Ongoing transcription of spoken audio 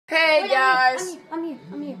Hey guys. I'm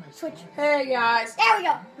here. Switch. Hey guys. There we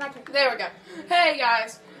go. There we go. Hey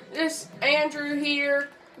guys. This is Andrew here,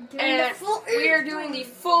 and we are doing the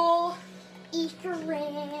full Easter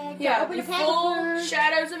egg. Yeah, the full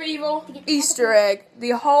Shadows of Evil Easter egg.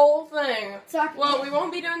 The whole thing. Well, we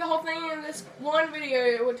won't be doing the whole thing in this one video.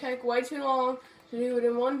 It would take way too long to do it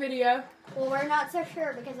in one video. Well, we're not so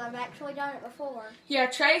sure because I've actually done it before. Yeah,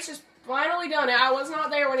 Chase has finally done it. I was not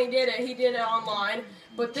there when he did it. He did it online.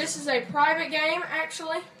 But this is a private game,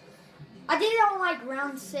 actually. I did it on like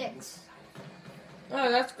round 6.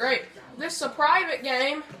 Oh, that's great. This is a private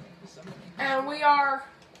game, and we are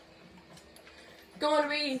going to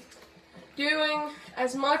be doing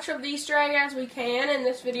as much of the Easter egg as we can in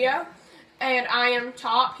this video. And I am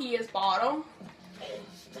top, he is bottom.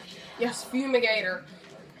 Yes, Fumigator.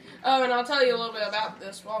 Oh, and I'll tell you a little bit about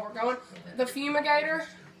this while we're going. The Fumigator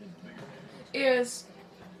is...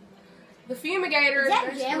 The Fumigator is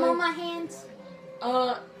that jam on my hands?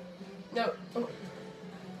 No. Oh.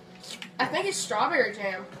 I think it's strawberry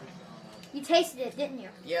jam. You tasted it, didn't you?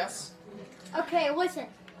 Yes. Okay, listen.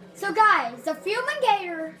 So guys, the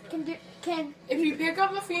Fumigator can... If you pick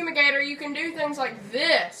up the Fumigator, you can do things like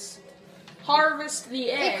this. Harvest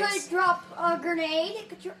the eggs. It could drop a grenade, it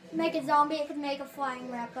could make a zombie, it could make a flying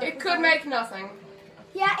rapper. It could make nothing.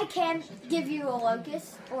 Yeah, it can give you a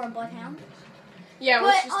locust or a bloodhound. Yeah,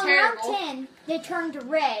 which is terrible. But on round 10, they turn to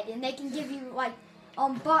red, and they can give you, like,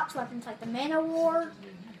 box weapons, like the Mana War.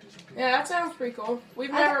 Yeah, that sounds pretty cool.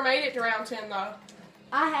 We've never made it to round 10, though.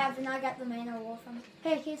 I have, and I got the Mana War from it.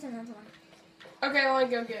 Hey, here's another one. Okay, let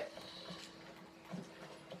me go get...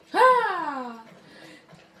 Ah!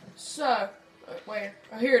 So, wait,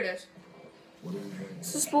 oh, here it is.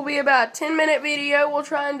 This will be about a 10-minute video. We'll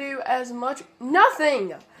try and do as much...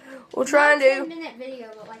 Nothing! We'll try and do... 10-minute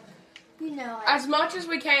video, but, like, you know... Like, as much as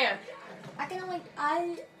we can. I can only...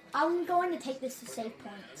 I'm going to take this to save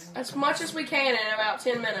points. As much as we can in about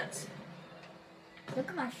 10 minutes. Look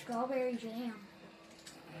at my strawberry jam.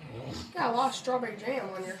 Got a lot of strawberry jam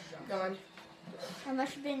on your gun. I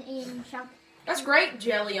must have been eating chocolate. That's grape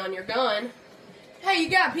jelly on your gun. Hey, you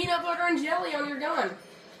got peanut butter and jelly on your gun.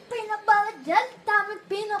 Peanut butter jelly time with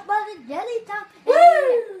peanut butter jelly time.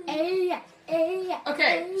 Woo! Hey.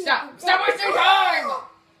 Okay, stop. Stop wasting time!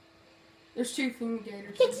 There's 2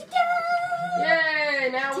 Fumigators. Yay!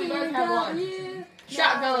 Now we both have one.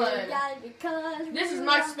 Shotgun. This is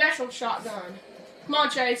my special shotgun. Come on,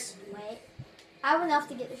 Chase. Wait. I have enough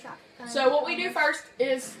to get the shotgun. So what we do first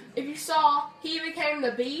is, if you saw, he became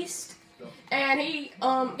the beast, and he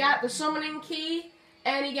got the summoning key,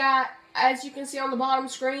 and he got, as you can see on the bottom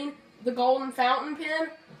screen, the golden fountain pen,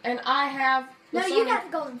 and I have the you got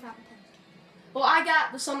the golden fountain pen. Well, I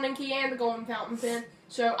got the summoning key and the golden fountain pen,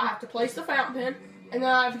 so I have to place the fountain pen, and then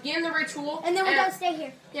I begin the ritual. And then we're going to stay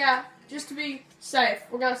here. Yeah, just to be safe,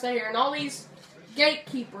 we're going to stay here. And all these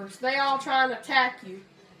gatekeepers, they all trying to attack you.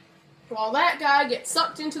 While that guy gets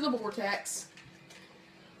sucked into the vortex.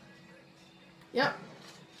 Yep.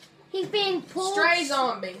 He's being pulled. Stray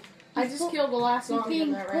zombie. I just killed the last zombie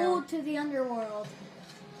in that round. He's being pulled to the underworld.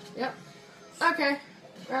 Yep. Okay.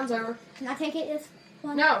 Round's over. Can I take it this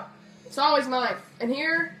one? No. It's always mine. And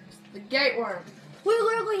here, the gate worm. We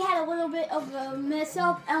literally had a little bit of a mess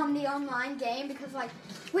up on the online game because, like,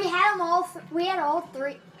 we had them all. We had all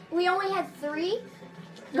 3. We only had 3.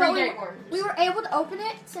 3 gate worms. We were able to open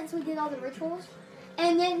it since we did all the rituals,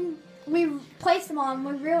 and then we placed them on.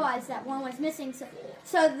 We realized that one was missing, so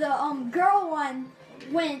the girl one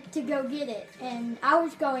went to go get it, and I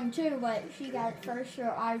was going too, but she got it first,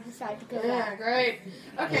 so I decided to go. Yeah, great.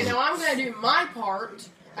 Okay, now I'm going to do my part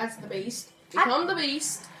as the beast. Become the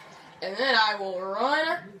beast. And then I will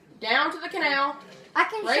run down to the canal,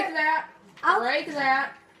 break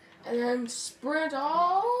that, and then sprint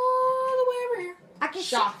all the way over here.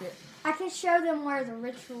 Shock it. I can show them where the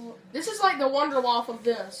ritual... This is like the Wonderwaff of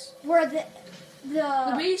this. Where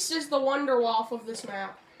the beast is the Wonderwaff of this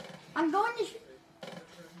map. I'm going to...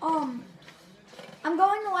 I'm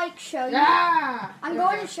going to, like, show you... Yeah! I'm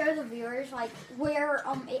going to show the viewers, like, where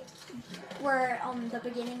the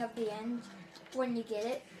beginning of the end, when you get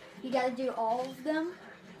it. You gotta do all of them,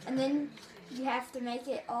 and then you have to make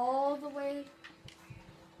it all the way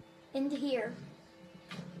into here.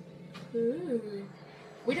 Ooh.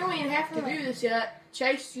 We don't even have to do this yet.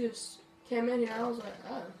 Chase just came in here. I was like,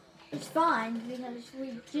 oh. It's fine, because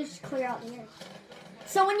we just clear out the air.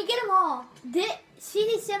 So when you get them all, see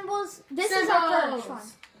these symbols? This is our first one.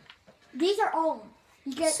 These are all of them.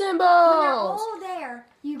 You get symbols. When they're all there,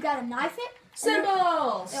 you gotta knife it.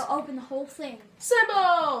 Symbols! It'll open the whole thing.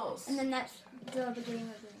 Symbols! And then that's the beginning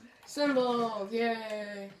of the game. Symbols,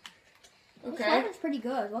 yay. This Okay. weapon's pretty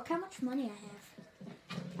good. Look how much money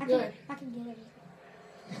I have. Good. I can get it.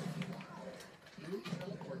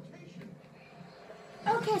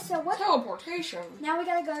 Okay, so what? Teleportation. Now we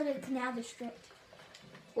gotta go to the Canal District.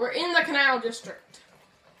 We're in the Canal District.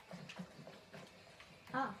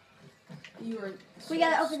 Oh. You were. We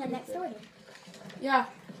gotta open the next door then. Yeah.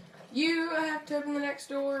 You have to open the next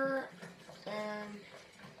door, and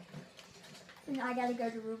And I gotta go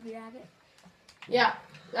to Ruby Rabbit. yeah,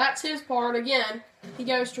 that's his part again. He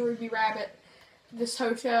goes to Ruby Rabbit, this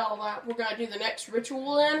hotel that we're gonna do the next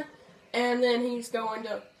ritual in, and then he's going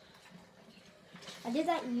to. I did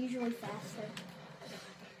that usually faster.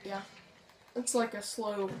 Yeah, it's like a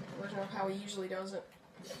slow version of how he usually does it.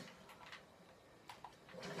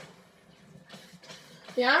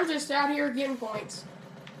 Yeah, I'm just out here getting points.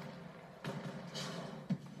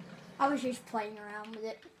 I was just playing around with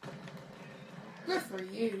it. Good for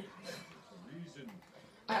you.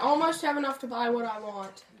 I almost have enough to buy what I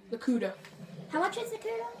want. The Cuda. How much is the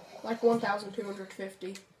Kudo? Like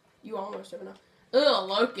 1,250. You almost have enough. Ugh,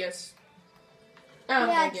 Locust. I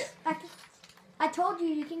don't think it. I told you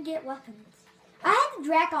you can get weapons. I had the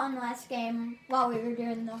Drakon last game while we were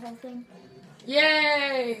doing the whole thing.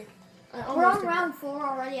 Yay! We're on round 4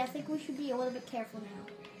 already. I think we should be a little bit careful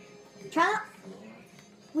now.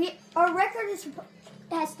 Our record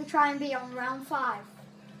has to try and be on round 5.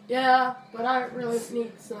 Yeah, but I really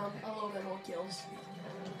need a little bit more kills.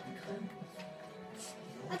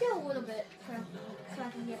 I do a little bit so I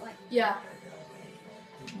can get like. Yeah.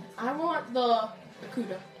 I want the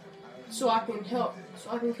Cuda so I can kill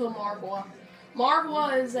Margwa.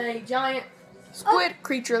 Margwa is a giant squid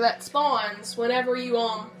creature that spawns whenever you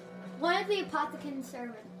One of the Apothecary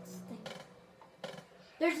servants thing.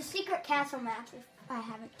 There's a secret castle map if I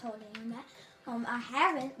haven't told anyone that. I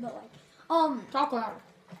haven't, but like talk louder.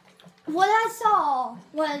 what I saw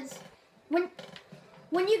was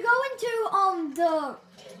when you go into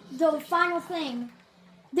the final thing,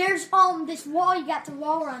 there's this wall you got to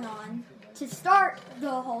wall run on to start the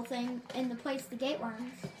whole thing and to place the gate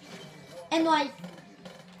worms. And like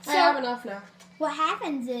I have enough now. what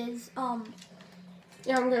happens is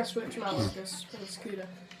Yeah, I'm gonna switch my Locust for this Cuda.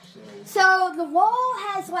 so the wall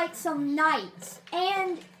has like some knights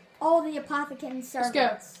and all the Apothecary servants.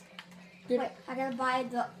 Let's go. Wait, I have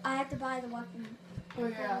to buy the weapon. Oh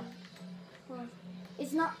yeah. Well,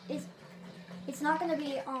 it's not gonna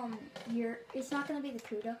be it's not gonna be the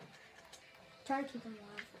Kuda. Try to keep him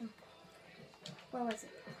alive. Where was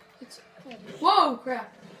it? Whoa,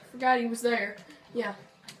 crap. Forgot he was there. Yeah.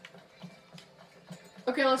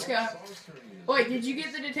 Okay, let's go. Wait, did you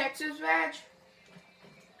get the detective's badge?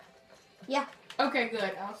 Yeah. Okay, good.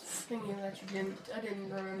 I was thinking that you didn't. I didn't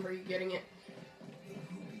remember you getting it.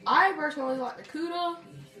 I personally like the Cuda,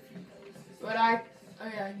 but oh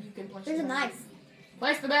yeah, you can place There's a the badge. knife.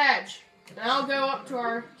 Place the badge, and I'll go up to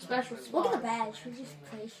our special spot. Look at the badge. We just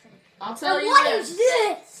placed it. I'll tell you What this. is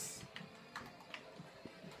this?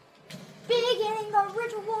 Beginning the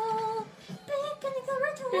ritual. Beginning the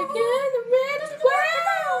ritual. Begin the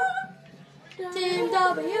ritual. Team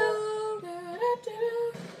W.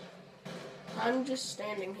 I'm just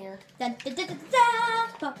standing here. Dun, dun, dun, dun, dun,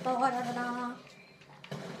 dun, dun,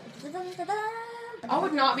 dun, dun. I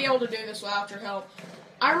would not be able to do this without your help.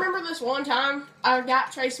 I remember this one time I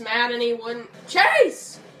got Chase mad and he wouldn't.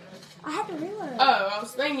 Chase! I had to reload. Oh, I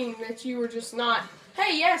was thinking that you were just not.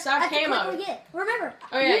 Hey, yes, I have camo. Remember.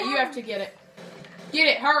 Oh yeah, you have to get it. Get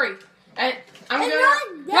it, hurry. And I'm And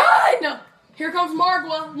gonna run! run! Here comes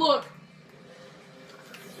Margwa. Look.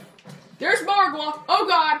 There's Margwa. Oh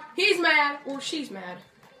God, he's mad or she's mad.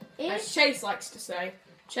 As Chase likes to say.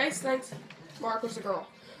 Chase thinks Margwa's a girl.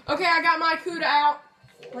 Okay, I got my Cuda out.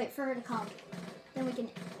 Wait for her to come. Then we can.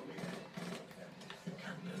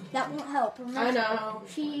 That won't help. Remember, I know.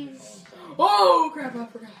 She's. Oh crap! I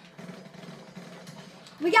forgot.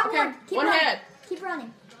 We got Okay, one. Keep one running. head. Keep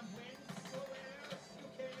running.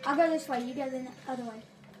 I'll go this way. You go the other way.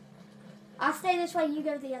 I'll stay this way. You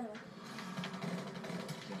go the other way.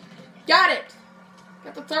 Got it.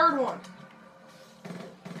 Got the third one.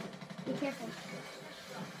 Be careful.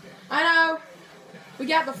 I know. We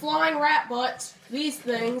got the flying rat butts. These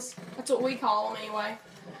things. That's what we call them anyway.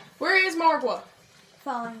 Where is Margwa?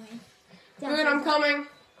 Following me. Good, I'm coming.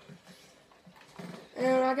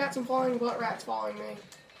 And I got some flying butt rats following me.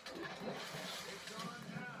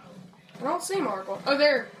 I don't see Margwa. Oh,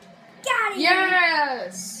 there. Got him.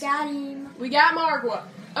 Yes. Got him. We got Margwa.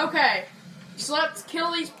 Okay. So let's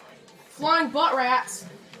kill these flying butt rats.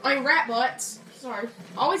 I mean, rat butts. Sorry.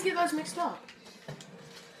 I always get those mixed up.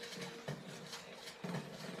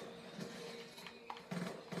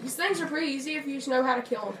 These things are pretty easy if you just know how to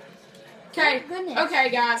kill them. Okay. Oh, goodness. Okay,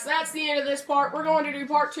 guys, that's the end of this part. We're going to do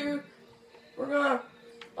part 2. We're going to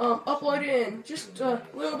upload it in just a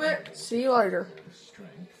little bit. See you later.